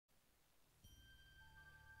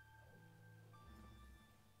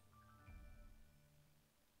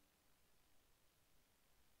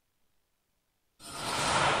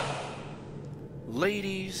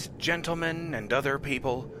Ladies, gentlemen, and other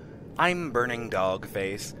people, I'm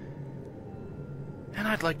BurningDogFace, and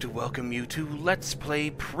I'd like to welcome you to Let's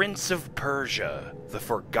Play Prince of Persia, The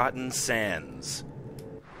Forgotten Sands.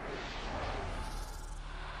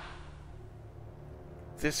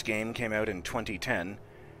 This game came out in 2010,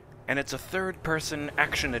 and it's a third-person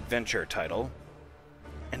action-adventure title,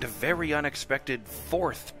 and a very unexpected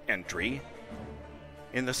fourth entry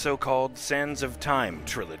in the so-called Sands of Time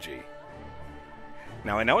trilogy.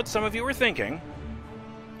 Now, I know what some of you are thinking.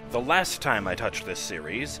 The last time I touched this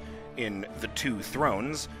series, in The Two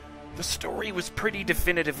Thrones, the story was pretty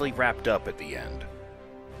definitively wrapped up at the end.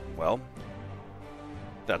 Well,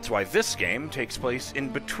 that's why this game takes place in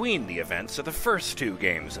between the events of the first two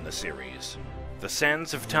games in the series, The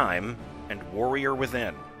Sands of Time and Warrior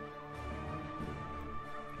Within.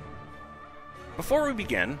 Before we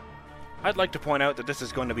begin, I'd like to point out that this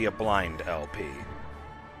is going to be a blind LP.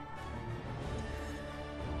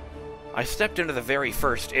 I stepped into the very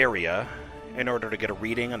first area in order to get a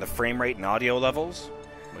reading on the frame rate and audio levels,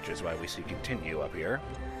 which is why we see continue up here.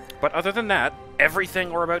 But other than that, everything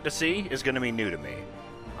we're about to see is going to be new to me.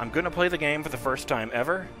 I'm going to play the game for the first time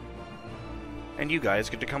ever, and you guys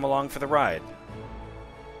get to come along for the ride.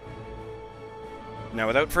 Now,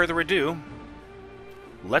 without further ado,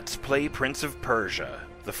 let's play Prince of Persia,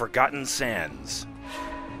 The Forgotten Sands.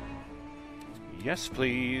 Yes,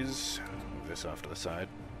 please. Move this off to the side.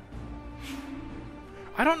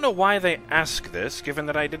 I don't know why they ask this, given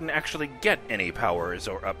that I didn't actually get any powers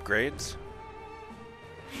or upgrades.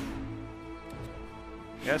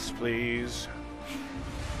 Yes, please.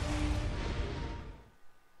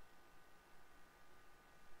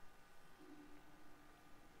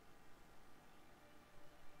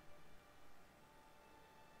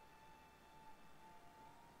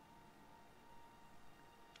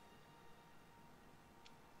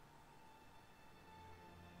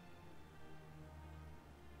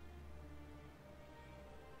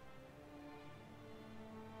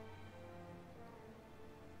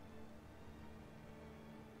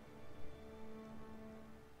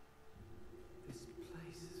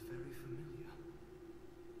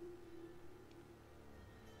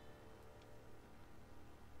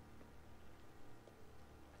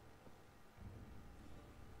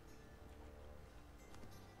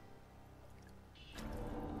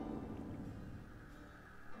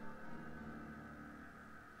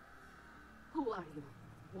 Who are you?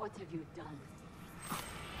 What have you done?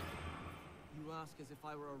 You ask as if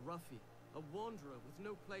I were a ruffian, a wanderer with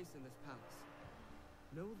no place in this palace.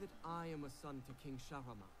 Know that I am a son to King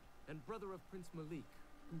Shahraman, and brother of Prince Malik,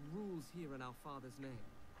 who rules here in our father's name.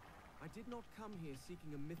 I did not come here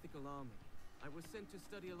seeking a mythical army. I was sent to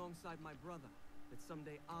study alongside my brother, that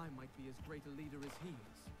someday I might be as great a leader as he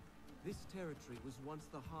is. This territory was once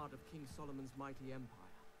the heart of King Solomon's mighty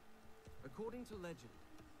empire. According to legend,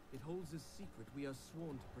 it holds a secret we are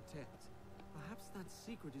sworn to protect. Perhaps that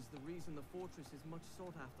secret is the reason the fortress is much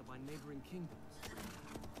sought after by neighboring kingdoms.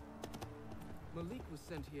 Malik was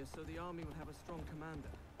sent here so the army would have a strong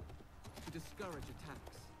commander, to discourage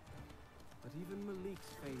attacks. But even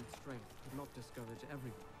Malik's famed strength could not discourage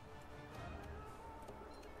everyone.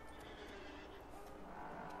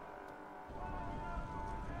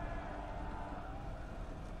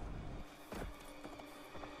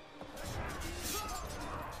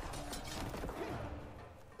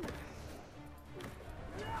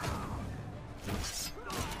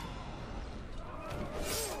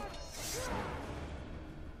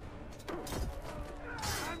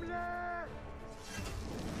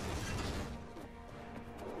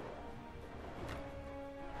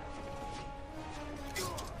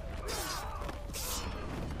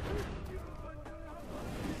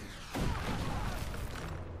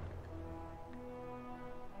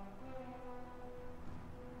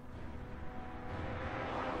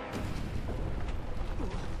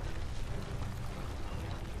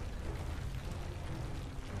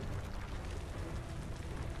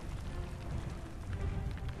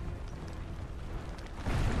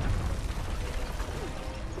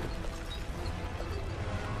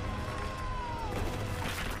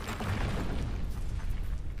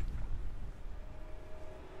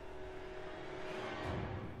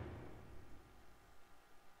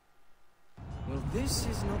 This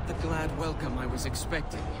is not the glad welcome I was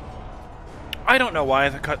expecting. I don't know why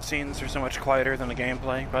the cutscenes are so much quieter than the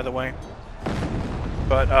gameplay, by the way.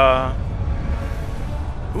 But,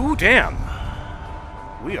 ooh, damn.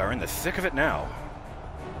 We are in the thick of it now.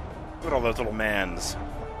 Look at all those little mans.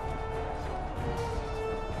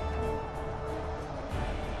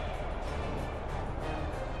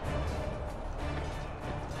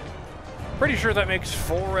 Pretty sure that makes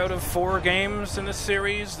 4 out of 4 games in this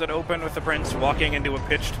series that open with the prince walking into a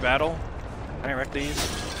pitched battle. Can I wreck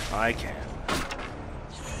these? I can.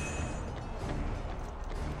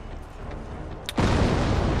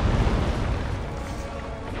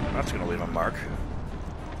 That's gonna leave a mark.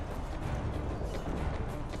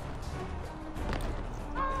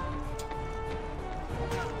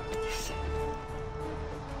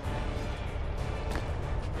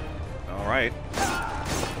 All right.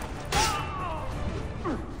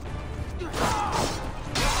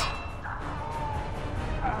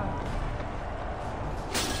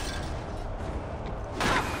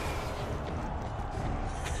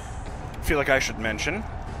 Feel like I should mention,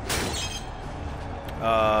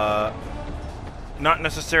 not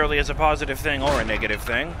necessarily as a positive thing or a negative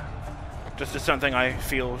thing, just as something I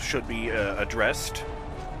feel should be addressed.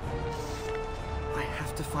 I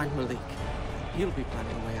have to find Malik. He'll be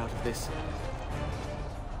planning a way out of this.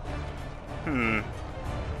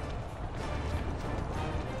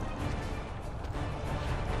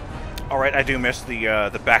 Alright, I do miss the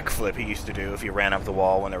backflip he used to do if you ran up the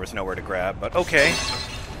wall when there was nowhere to grab, but okay.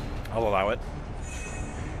 I'll allow it.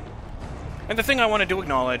 And the thing I wanted to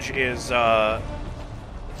acknowledge is, well,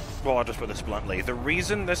 I'll just put this bluntly. The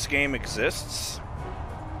reason this game exists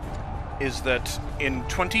is that in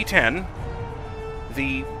 2010,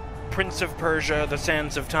 the Prince of Persia, The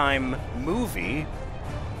Sands of Time movie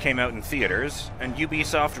came out in theaters, and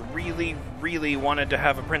Ubisoft really, really wanted to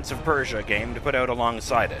have a Prince of Persia game to put out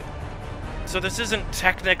alongside it. So this isn't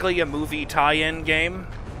technically a movie tie-in game,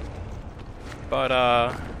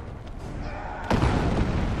 but,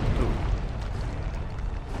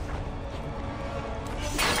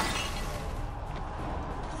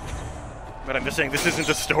 But I'm just saying, this isn't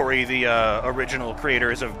a story the original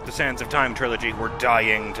creators of the Sands of Time trilogy were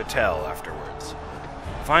dying to tell afterwards.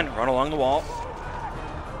 Fine, run along the wall.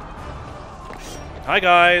 Hi,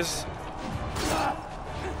 guys.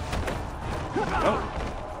 Oh.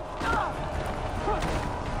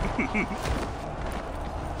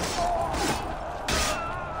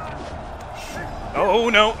 Oh,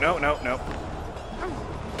 no, no, no, no.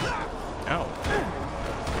 Oh.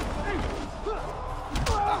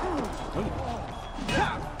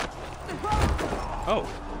 Oh,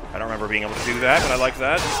 I don't remember being able to do that, but I like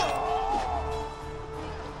that.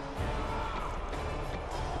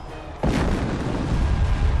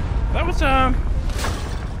 That was,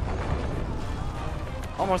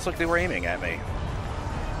 almost like they were aiming at me.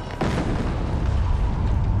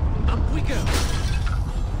 Up we go.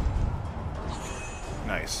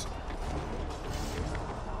 Nice.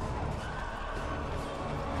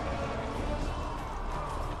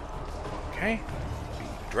 Okay.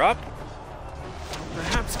 Drop.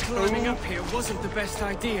 Perhaps climbing up here wasn't the best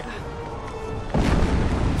idea. Of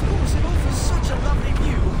course, it offers such a lovely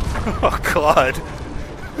view. Oh, God.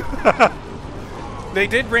 They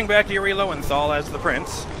did bring back Yuri Lowenthal as the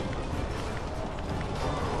prince.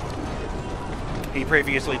 He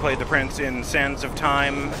previously played the prince in Sands of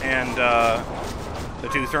Time and The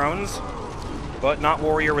Two Thrones, but not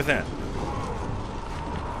Warrior Within.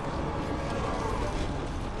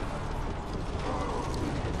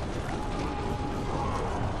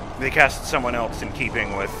 They cast someone else in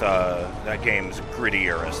keeping with that game's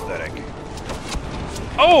grittier aesthetic.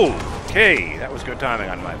 Oh! Okay, that was good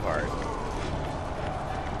timing on my part.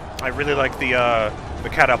 I really like the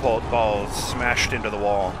catapult balls smashed into the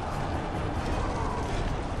wall.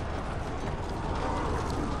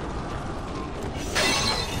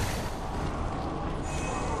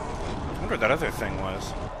 I wonder what that other thing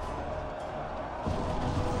was.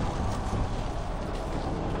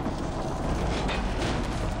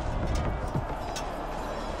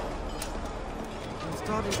 I'm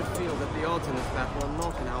starting to feel that the odds in this battle are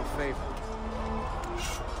not in our favor.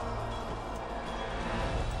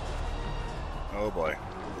 Oh boy.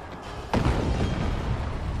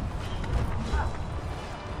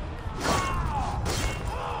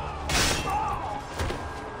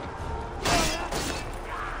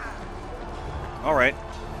 Alright.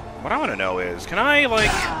 What I want to know is, can I, like...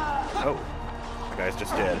 Oh. The guy's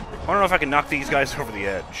just dead. I want to know if I can knock these guys over the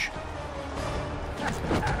edge.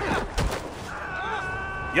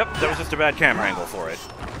 Yep, that was just a bad camera angle for it.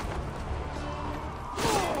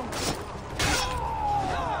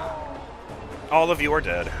 All of you are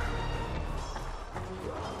dead.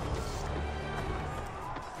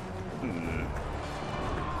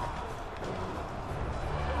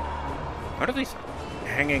 What are these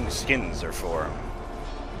hanging skins are for?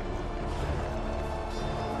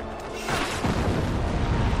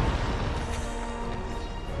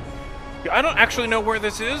 Yeah, I don't actually know where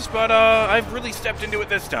this is, but I've really stepped into it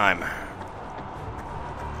this time.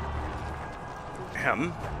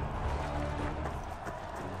 Ahem.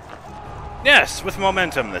 Yes, with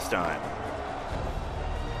momentum this time.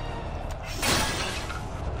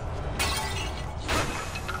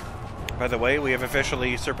 By the way, we have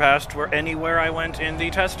officially surpassed anywhere I went in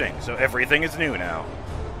the testing, so everything is new now.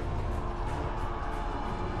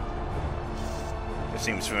 This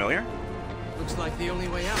seems familiar. Looks like the only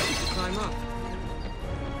way out is to climb up.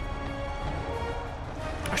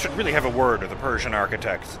 I should really have a word with the Persian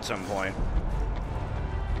architects at some point.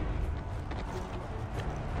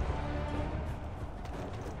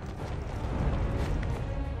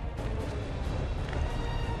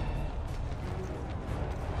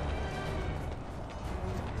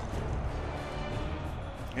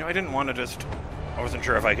 You know, I didn't want to just... I wasn't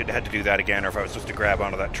sure if I had to do that again or if I was supposed to grab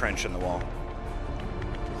onto that trench in the wall.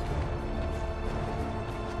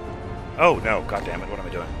 Oh, no. God damn it. What am I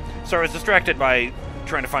doing? So I was distracted by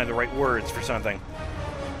trying to find the right words for something.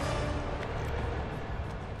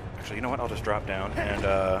 Actually, you know what? I'll just drop down and,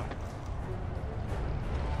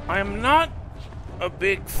 I am not a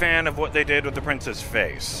big fan of what they did with the prince's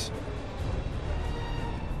face.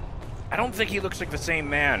 I don't think he looks like the same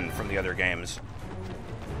man from the other games.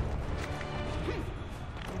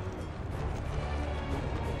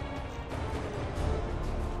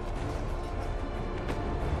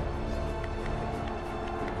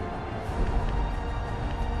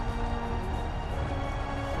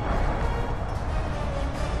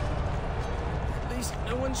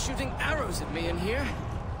 Shooting arrows at me in here.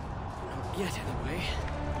 Not yet, anyway.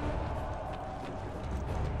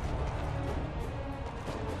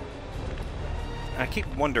 I keep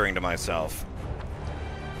wondering to myself.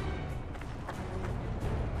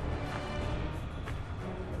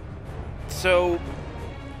 So,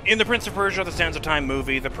 in the Prince of Persia: The Sands of Time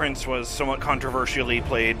movie, the prince was somewhat controversially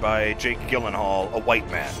played by Jake Gyllenhaal, a white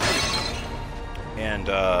man. And,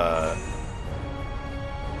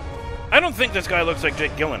 I don't think this guy looks like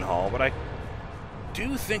Jake Gyllenhaal, but I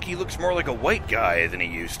do think he looks more like a white guy than he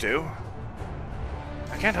used to.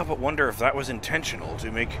 I can't help but wonder if that was intentional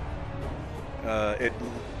to make it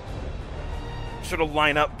sort of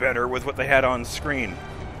line up better with what they had on screen.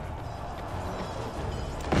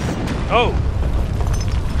 Oh!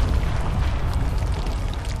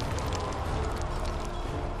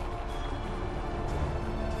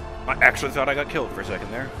 I actually thought I got killed for a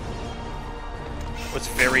second there. Was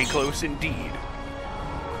very close indeed.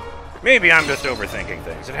 Maybe I'm just overthinking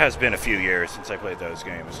things. It has been a few years since I played those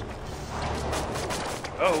games.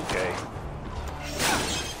 Oh, okay.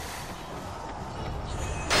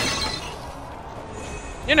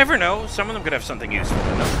 You never know. Some of them could have something useful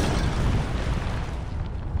in them.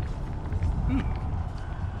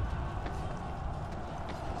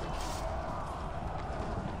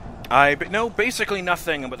 I know basically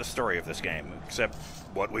nothing about the story of this game, except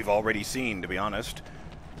what we've already seen, to be honest.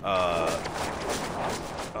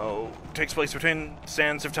 Takes place between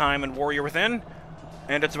Sands of Time and Warrior Within,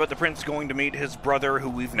 and it's about the prince going to meet his brother who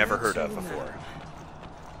we've never heard of before.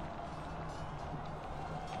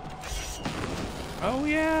 Oh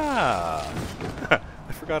yeah!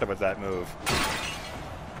 I forgot about that move.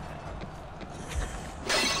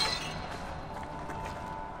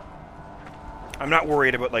 I'm not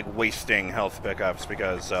worried about, like, wasting health pickups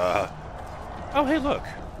because, oh, hey, look.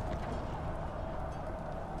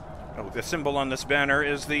 Oh, the symbol on this banner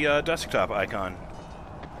is the, desktop icon.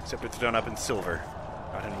 Except it's done up in silver,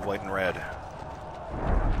 not in white and red.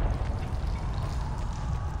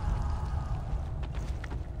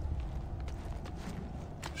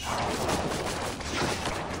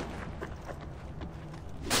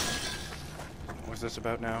 What's this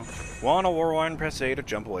about now? While on a war line, press A to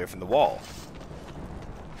jump away from the wall.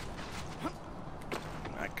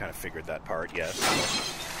 I kind of figured that part, yes.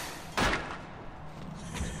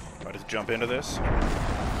 Do I just jump into this?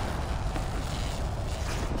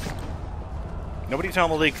 Nobody tell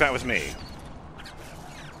Malik that was me.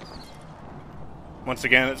 Once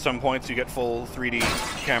again, at some points you get full 3D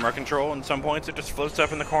camera control, and some points it just floats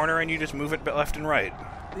up in the corner and you just move it left and right.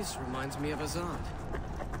 This reminds me of Azad.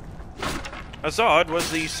 Azad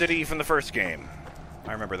was the city from the first game.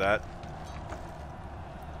 I remember that.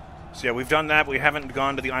 So yeah, we've done that, but we haven't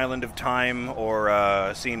gone to the Island of Time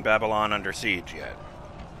or seen Babylon under siege yet.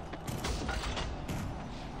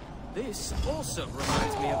 This also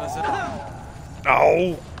reminds me of Azad.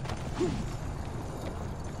 Oh!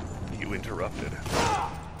 You interrupted.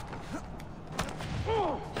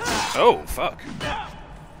 Oh, fuck.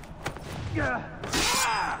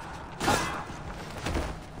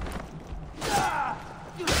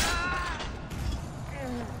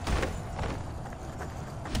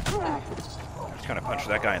 Just kind of punched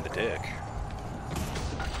that guy in the dick.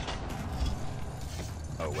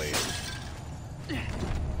 wait.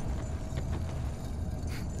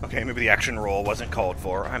 Okay, maybe the action roll wasn't called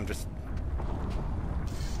for. I'm just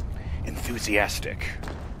enthusiastic.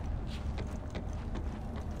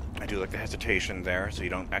 I do like the hesitation there, so you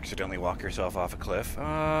don't accidentally walk yourself off a cliff.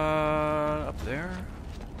 Up there?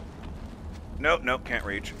 Nope, nope, can't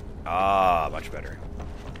reach. Ah, much better.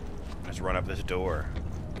 Let's run up this door.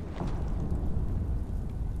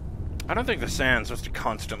 I don't think the sand's supposed to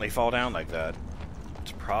constantly fall down like that.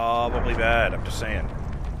 It's probably bad, I'm just saying.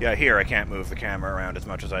 Yeah, here I can't move the camera around as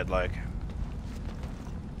much as I'd like.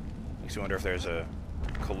 Makes me wonder if there's a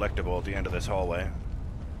collectible at the end of this hallway.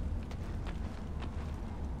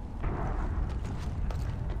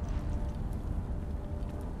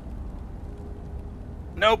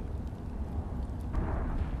 Nope!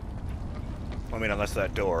 I mean, unless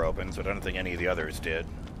that door opens, but I don't think any of the others did.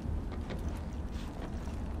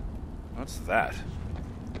 What's that?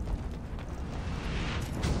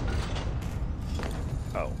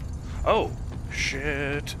 Oh. Oh!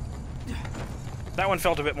 Shit! That one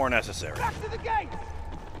felt a bit more necessary. Back to the gate!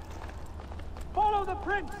 Follow the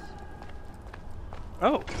prince!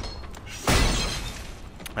 Oh.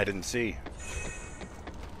 I didn't see.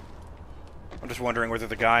 I'm just wondering whether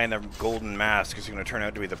the guy in the golden mask is going to turn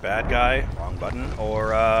out to be the bad guy, wrong button,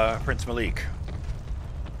 or Prince Malik.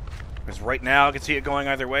 Because right now I can see it going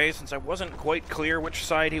either way, since I wasn't quite clear which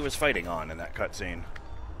side he was fighting on in that cutscene.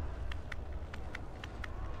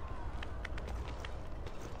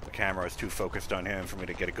 The camera is too focused on him for me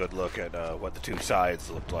to get a good look at what the two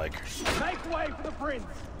sides looked like. Make way for the prince!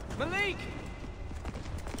 Malik!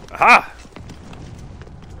 Aha!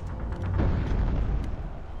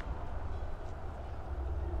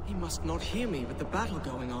 He must not hear me with the battle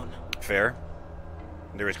going on. Fair.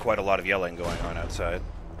 There is quite a lot of yelling going on outside.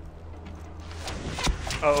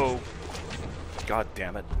 Oh. God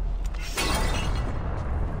damn it. I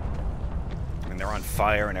mean, they're on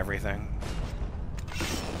fire and everything.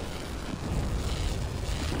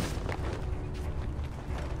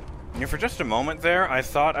 And for just a moment there, I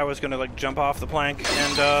thought I was gonna, like, jump off the plank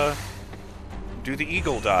and, do the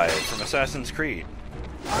eagle dive from Assassin's Creed.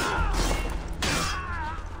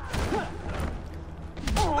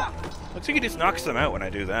 Looks like he just knocks them out when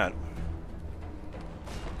I do that.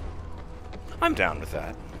 I'm down with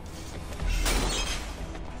that.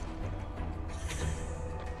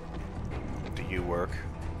 Do you work?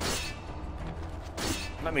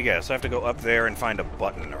 Let me guess, I have to go up there and find a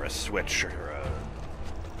button or a switch or a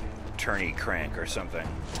turny crank or something.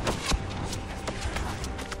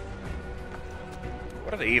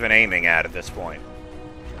 What are they even aiming at this point?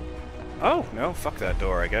 Oh, no, fuck that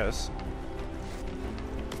door, I guess.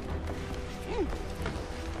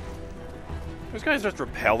 This guy's just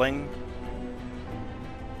repelling.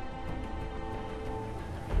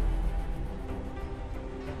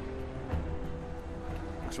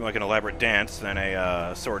 Looks more like an elaborate dance than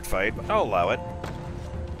a sword fight, but I'll allow it.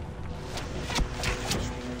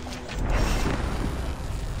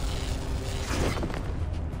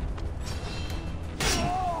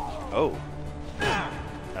 Oh.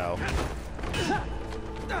 Ow.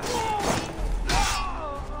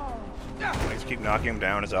 I just keep knocking him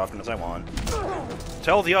down as often as I want.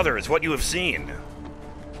 Tell the others what you have seen.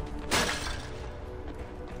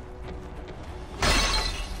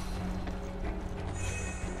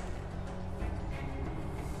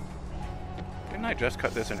 Didn't I just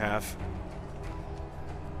cut this in half?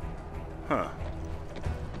 Huh.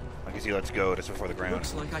 I guess he lets go just before the ground.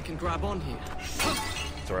 Looks like I can grab on here.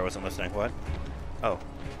 Sorry, I wasn't listening. What? Oh.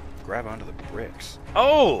 Grab onto the bricks.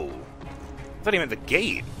 Oh! I thought he meant the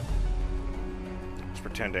gate. Just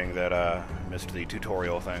pretending that I missed the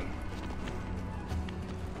tutorial thing.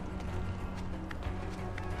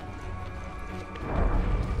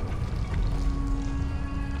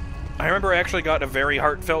 I remember I actually got a very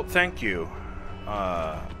heartfelt thank you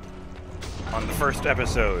on the first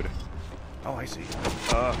episode. Oh, I see.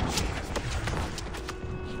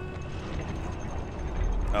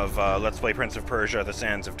 Of Let's Play Prince of Persia: The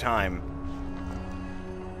Sands of Time,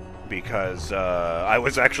 because I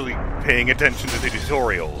was actually paying attention to the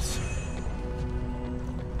tutorials.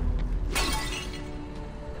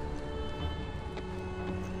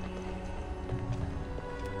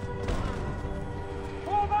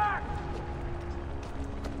 Fall back!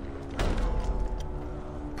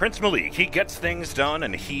 Prince Malik, he gets things done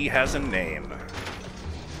and he has a name.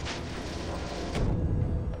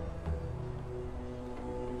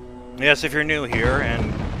 Yes, if you're new here,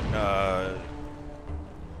 and,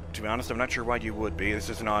 to be honest, I'm not sure why you would be. This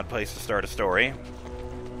is an odd place to start a story.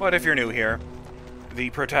 But if you're new here, the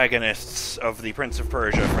protagonists of the Prince of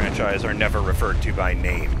Persia franchise are never referred to by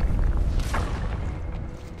name.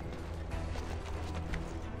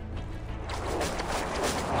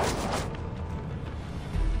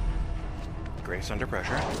 Brace under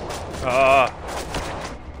pressure.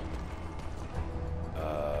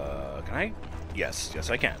 Can I? Yes,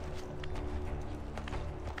 I can.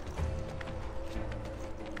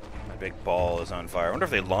 My big ball is on fire. I wonder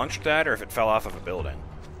if they launched that or if it fell off of a building.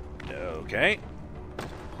 Okay.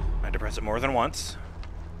 I had to press it more than once.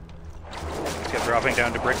 It kept dropping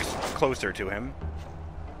down to bricks closer to him.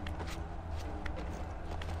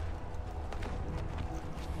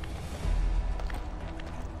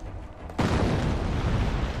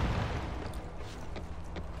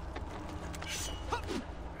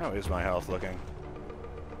 How is my health looking?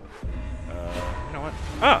 You know what?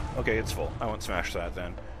 Ah! Okay, it's full. I won't smash that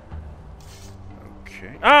then.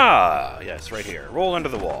 Okay. Ah! Yes, right here. Roll into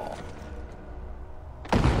the wall.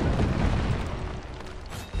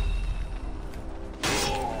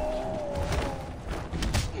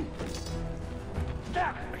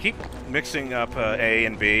 I keep mixing up A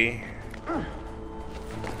and B.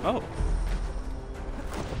 Oh.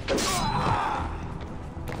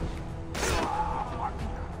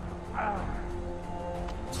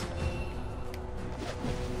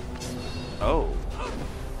 Oh.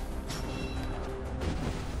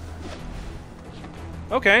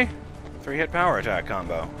 Okay. 3-hit power attack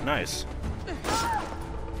combo. Nice.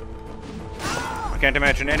 I can't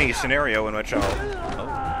imagine any scenario in which I'll... Oh.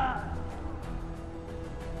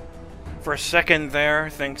 For a second there,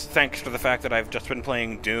 thanks to the fact that I've just been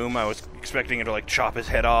playing Doom, I was expecting him to, like, chop his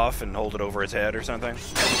head off and hold it over his head or something.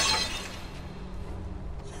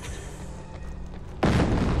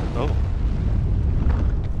 Oh.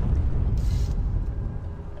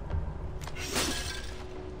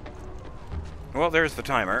 Well, there's the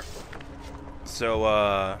timer. So,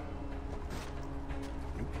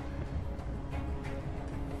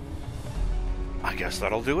 I guess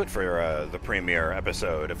that'll do it for the premiere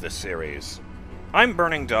episode of this series. I'm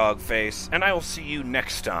BurningDogFace, and I will see you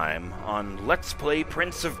next time on Let's Play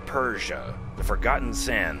Prince of Persia, The Forgotten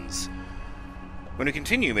Sands, when we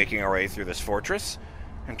continue making our way through this fortress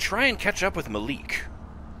and try and catch up with Malik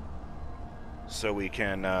so we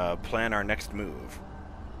can plan our next move.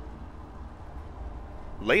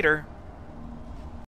 Later.